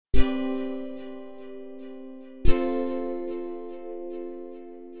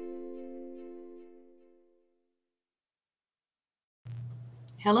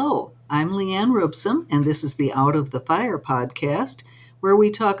Hello, I'm Leanne Rubsom, and this is the Out of the Fire podcast, where we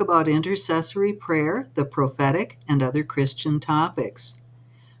talk about intercessory prayer, the prophetic, and other Christian topics.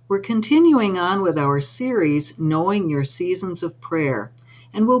 We're continuing on with our series, Knowing Your Seasons of Prayer,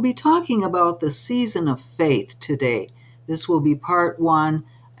 and we'll be talking about the season of faith today. This will be part 1,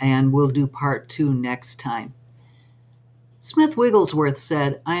 and we'll do part 2 next time. Smith Wigglesworth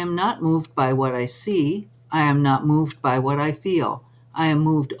said, "I am not moved by what I see. I am not moved by what I feel. I am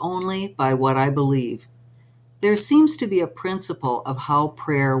moved only by what I believe." There seems to be a principle of how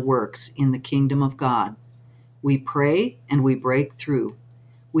prayer works in the kingdom of God. We pray and we break through.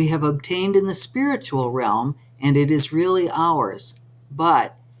 We have obtained in the spiritual realm, and it is really ours.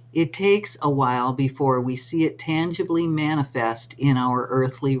 But it takes a while before we see it tangibly manifest in our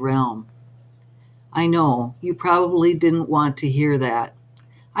earthly realm. I know, you probably didn't want to hear that.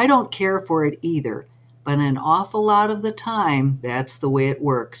 I don't care for it either, but an awful lot of the time, that's the way it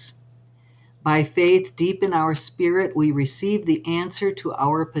works. By faith, deep in our spirit, we receive the answer to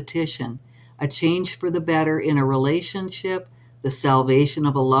our petition, a change for the better in a relationship, the salvation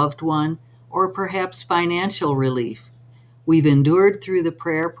of a loved one, or perhaps financial relief. We've endured through the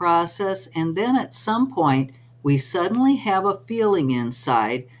prayer process, and then at some point, we suddenly have a feeling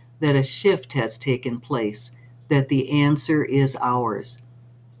inside that a shift has taken place, that the answer is ours.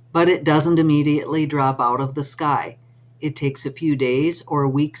 But it doesn't immediately drop out of the sky. It takes a few days or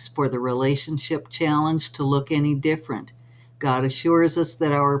weeks for the relationship challenge to look any different. God assures us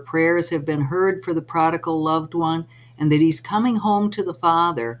that our prayers have been heard for the prodigal loved one and that he's coming home to the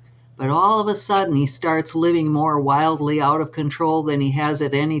Father, but all of a sudden he starts living more wildly out of control than he has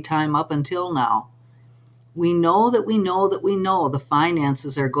at any time up until now. We know the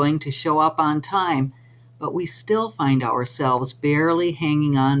finances are going to show up on time, but we still find ourselves barely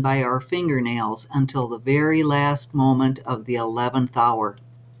hanging on by our fingernails until the very last moment of the 11th hour.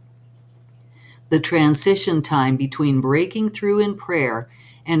 The transition time between breaking through in prayer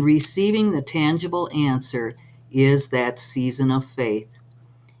and receiving the tangible answer is that season of faith.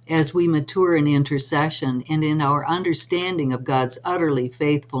 As we mature in intercession and in our understanding of God's utterly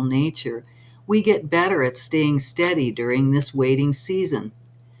faithful nature, we get better at staying steady during this waiting season.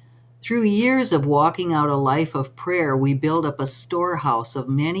 Through years of walking out a life of prayer, we build up a storehouse of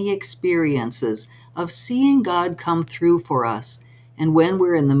many experiences of seeing God come through for us. And when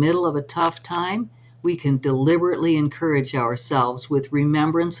we're in the middle of a tough time, we can deliberately encourage ourselves with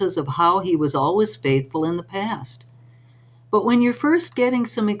remembrances of how He was always faithful in the past. But when you're first getting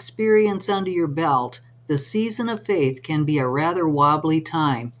some experience under your belt, the season of faith can be a rather wobbly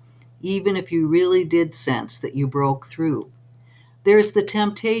time, even if you really did sense that you broke through. There's the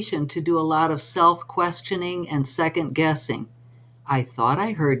temptation to do a lot of self-questioning and second-guessing. I thought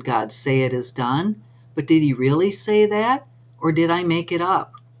I heard God say it is done, but did He really say that, or did I make it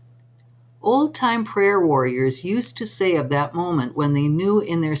up? Old-time prayer warriors used to say of that moment when they knew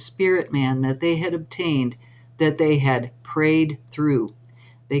in their spirit man that they had obtained, that they had prayed through.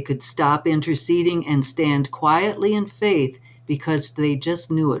 They could stop interceding and stand quietly in faith because they just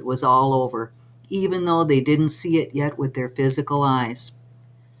knew it was all over, even though they didn't see it yet with their physical eyes.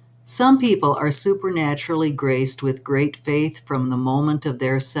 Some people are supernaturally graced with great faith from the moment of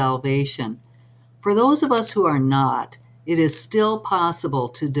their salvation. For those of us who are not, it is still possible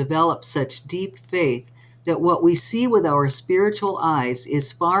to develop such deep faith that what we see with our spiritual eyes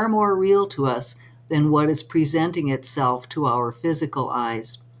is far more real to us than what is presenting itself to our physical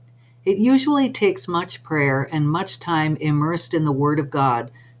eyes. It usually takes much prayer and much time immersed in the Word of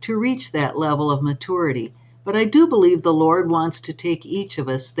God to reach that level of maturity, but I do believe the Lord wants to take each of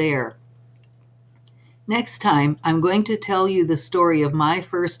us there. Next time, I'm going to tell you the story of my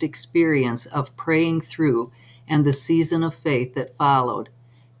first experience of praying through and the season of faith that followed.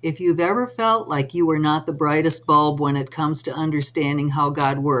 If you've ever felt like you were not the brightest bulb when it comes to understanding how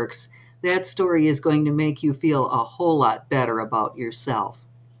God works, that story is going to make you feel a whole lot better about yourself.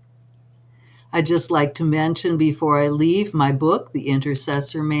 I'd just like to mention before I leave my book, The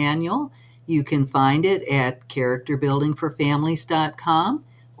Intercessor Manual. You can find it at characterbuildingforfamilies.com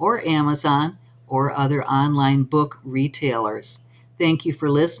or Amazon or other online book retailers. Thank you for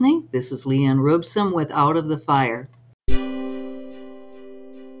listening. This is Leanne Rubsom with Out of the Fire.